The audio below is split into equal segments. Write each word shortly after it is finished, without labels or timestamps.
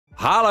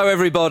Hello,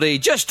 everybody.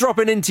 Just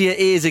dropping into your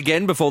ears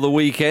again before the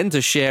weekend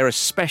to share a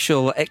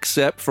special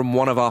excerpt from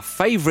one of our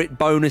favourite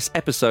bonus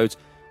episodes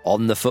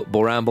on the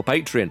Football Ramble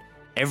Patreon.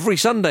 Every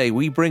Sunday,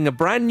 we bring a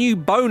brand new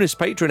bonus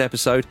Patreon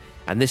episode,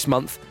 and this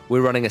month,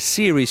 we're running a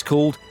series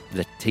called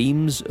The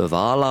Teams of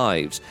Our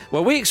Lives,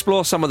 where we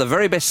explore some of the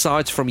very best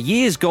sides from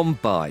years gone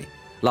by.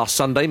 Last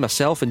Sunday,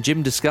 myself and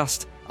Jim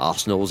discussed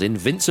Arsenal's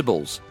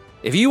Invincibles.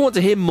 If you want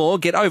to hear more,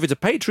 get over to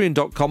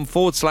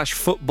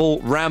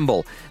patreon.com/football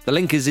ramble. The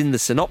link is in the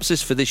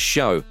synopsis for this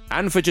show.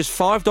 And for just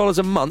 $5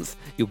 a month,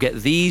 you'll get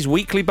these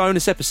weekly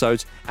bonus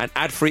episodes and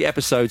ad-free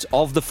episodes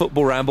of the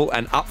Football Ramble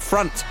and Up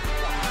Front.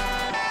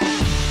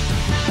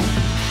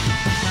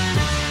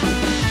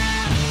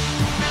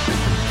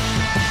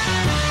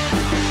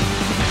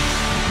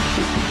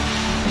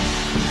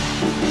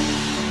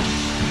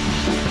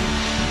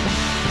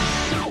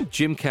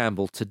 Jim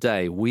Campbell,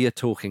 today we are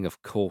talking,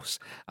 of course,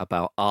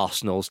 about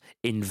Arsenal's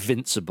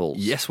Invincibles.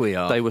 Yes, we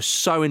are. They were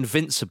so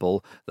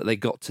invincible that they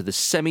got to the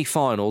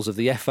semi-finals of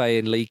the FA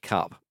and League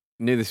Cup.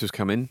 Knew this was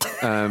coming.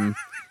 I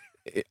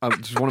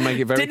just want to make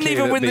it very Didn't clear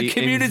even that win the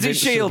Community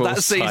Shield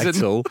that season.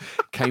 Title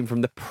came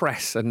from the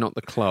press and not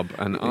the club.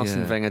 And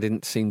Arsene Wenger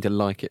didn't seem to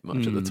like it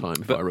much at the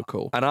time, if I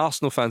recall. And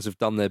Arsenal fans have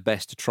done their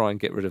best to try and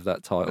get rid of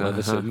that title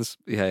ever since.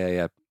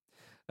 Yeah.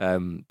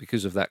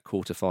 Because of that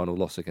quarter-final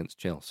loss against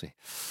Chelsea.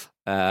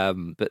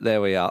 But there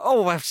we are.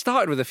 Oh, I've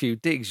started with a few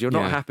digs. You're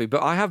not happy,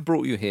 but I have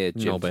brought you here,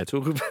 Jim,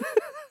 to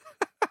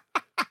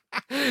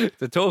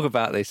talk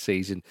about this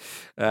season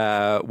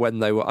when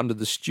they were under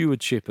the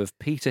stewardship of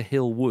Peter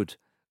Hill-Wood,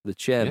 the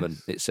chairman,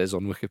 it says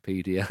on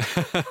Wikipedia.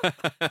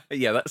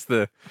 Yeah, that's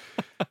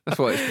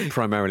what it's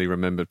primarily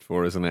remembered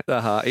for, isn't it?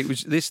 It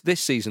was this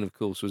season, of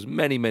course, was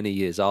many, many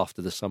years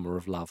after the Summer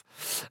of Love.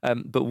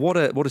 But what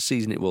a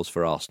season it was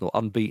for Arsenal,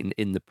 unbeaten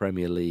in the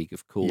Premier League,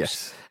 of course.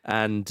 Yes.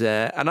 And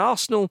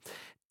Arsenal,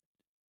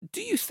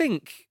 do you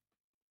think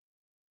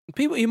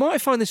people? You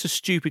might find this a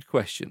stupid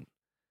question.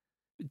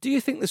 Do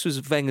you think this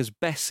was Wenger's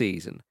best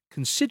season,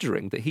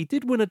 considering that he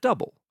did win a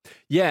double?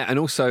 Yeah, and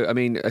also, I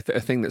mean, a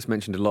thing that's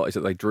mentioned a lot is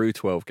that they drew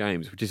 12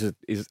 games, which is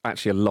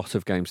actually a lot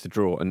of games to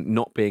draw, and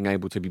not being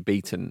able to be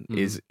beaten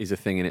is a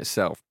thing in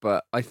itself.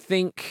 But I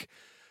think,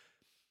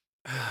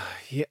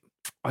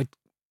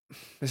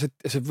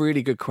 it's a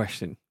really good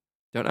question.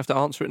 You don't have to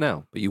answer it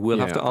now, but you will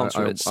have to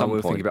answer it at some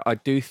point. Think about it. I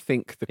do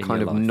think the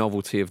kind of life.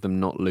 novelty of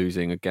them not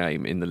losing a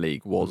game in the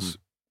league was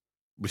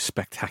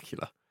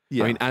spectacular.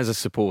 Yeah. I mean, as a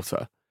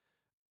supporter,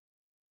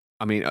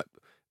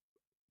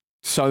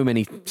 so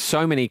many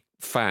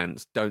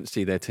fans don't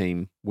see their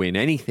team win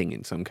anything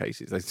in some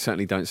cases. They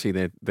certainly don't see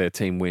their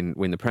team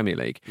win the Premier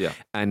League. Yeah.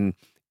 And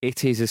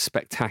it is as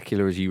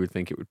spectacular as you would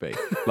think it would be.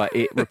 Like,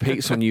 it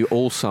repeats on you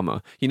all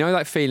summer. You know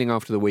that feeling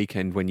after the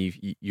weekend when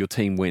your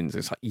team wins?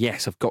 It's like,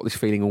 yes, I've got this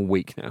feeling all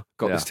week now.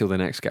 Got this till the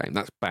next game.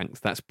 That's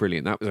banked. That's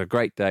brilliant. That was a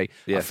great day.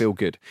 Yes. I feel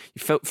good.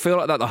 You feel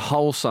like that the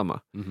whole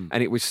summer.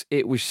 And it was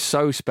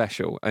so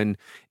special. And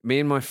me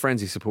and my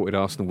friends who supported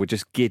Arsenal were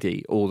just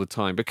giddy all the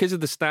time because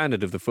of the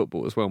standard of the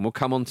football as well. And we'll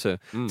come on to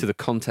the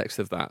context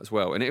of that as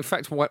well. And in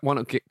fact, why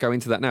not go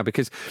into that now?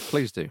 Because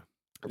please do.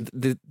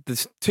 The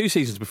 2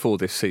 seasons before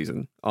this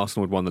season,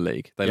 Arsenal had won the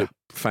league. They looked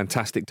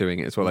fantastic doing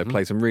it as well. They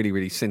played some really,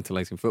 really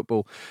scintillating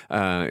football.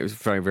 It was a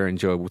very, very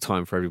enjoyable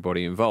time for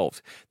everybody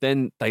involved.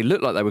 Then they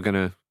looked like they were going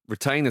to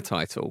retain the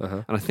title.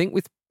 And I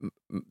think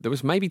there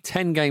was maybe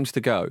 10 games to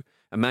go.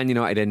 And Man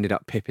United ended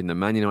up pipping them.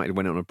 Man United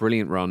went on a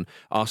brilliant run.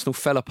 Arsenal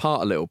fell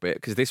apart a little bit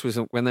because this was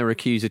when they were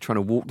accused of trying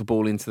to walk the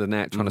ball into the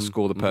net, trying to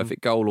score the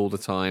perfect goal all the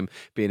time,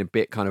 being a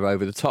bit kind of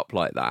over the top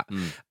like that.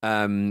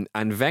 And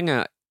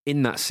Wenger,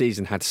 in that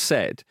season, had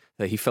said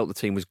that he felt the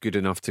team was good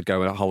enough to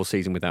go a whole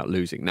season without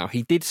losing. Now,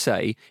 he did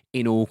say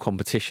in all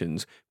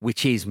competitions,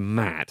 which is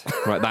mad,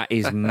 right? That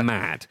is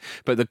mad.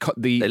 But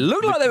they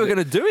looked like they were going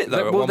to do it,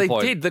 though. Well, they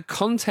did. The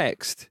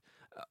context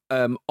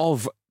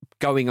of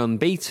going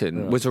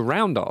unbeaten was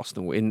around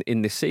Arsenal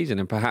in this season,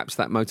 and perhaps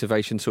that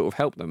motivation sort of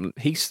helped them.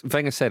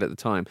 Wenger said at the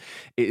time,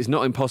 it is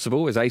not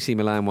impossible, as AC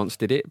Milan once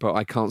did it, but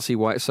I can't see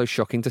why it's so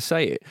shocking to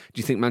say it. Do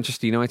you think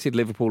Manchester United,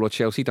 Liverpool or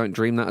Chelsea don't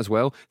dream that as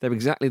well? They're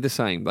exactly the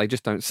same. They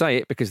just don't say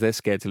it because they're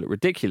scared to look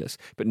ridiculous.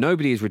 But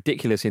nobody is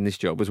ridiculous in this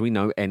job, as we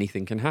know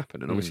anything can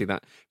happen. And obviously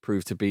that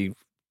proved to be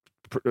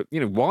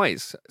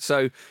wise.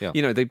 So,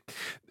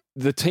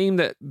 the team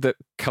that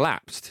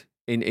collapsed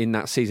in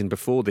that season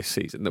before this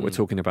season that we're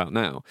talking about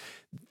now,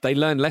 they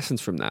learned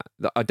lessons from that.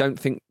 I don't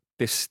think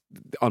this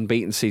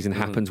unbeaten season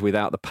happens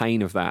without the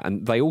pain of that.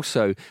 And they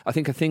also, I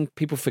think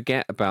people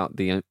forget about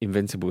the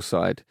invincible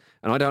side.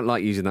 And I don't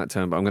like using that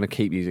term, but I'm going to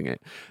keep using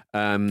it.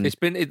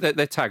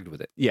 They're tagged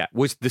with it. Yeah,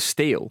 was the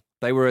steal.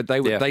 They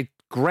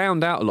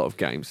ground out a lot of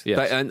games.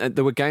 Yes. And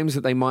there were games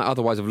that they might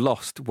otherwise have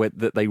lost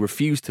that they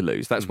refused to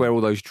lose. That's where all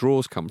those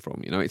draws come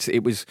from.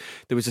 There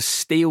was a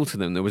steel to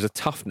them. There was a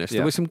toughness.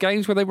 There were some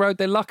games where they rode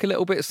their luck a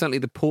little bit. Certainly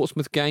the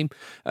Portsmouth game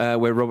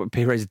where Robert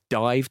Pires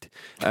dived.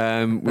 We're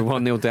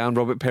 1-0 down.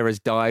 Robert Pires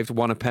dived,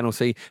 won a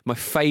penalty. My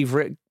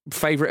favourite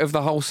of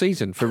the whole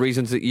season for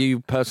reasons that you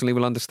personally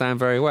will understand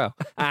very well.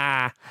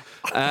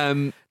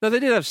 No, they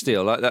did have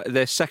steel. Like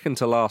their second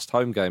to last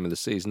home game of the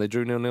season, they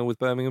drew 0-0 with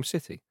Birmingham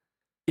City.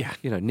 Yeah,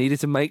 needed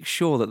to make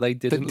sure that they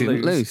didn't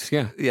lose.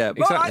 Yeah, exactly.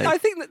 I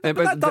think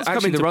that does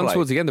come into the run play.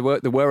 towards the end.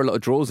 There were a lot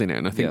of draws in it,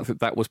 and I think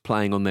that was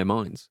playing on their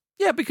minds.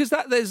 Yeah, because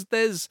there's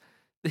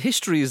the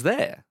history is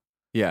there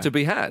to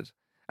be had,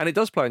 and it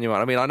does play on your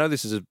mind. I mean, I know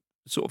this is a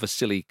sort of a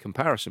silly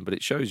comparison, but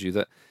it shows you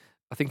that.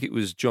 I think it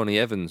was Johnny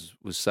Evans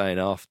was saying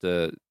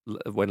after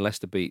when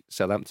Leicester beat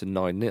Southampton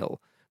 9-0,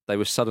 they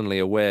were suddenly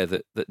aware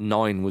that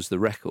 9 was the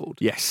record.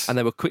 Yes, and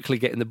they were quickly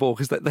getting the ball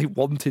because they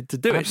wanted to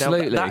do it.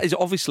 Absolutely, now, that is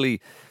obviously.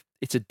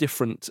 It's a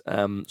different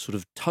sort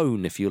of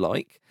tone, if you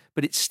like,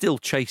 but it's still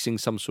chasing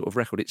some sort of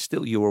record. It's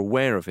still, you're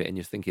aware of it and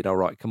you're thinking, all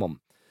right, come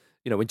on.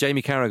 When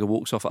Jamie Carragher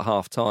walks off at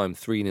half-time,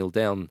 3-0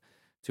 down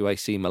to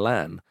AC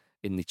Milan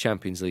in the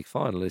Champions League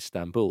final in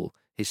Istanbul,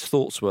 his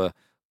thoughts were,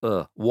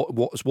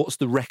 what's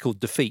the record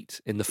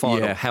defeat in the final?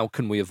 Yeah. How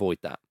can we avoid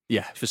that?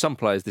 Yeah. For some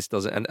players, this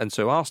doesn't. And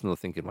so Arsenal are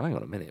thinking, well, hang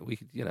on a minute, we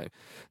could,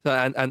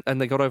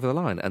 and they got over the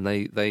line and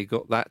they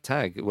got that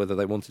tag, whether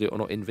they wanted it or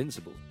not,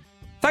 invincible.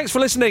 Thanks for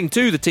listening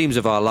to The Teams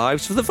of Our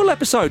Lives. For the full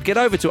episode, get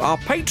over to our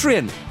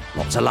Patreon.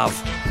 Lots of love.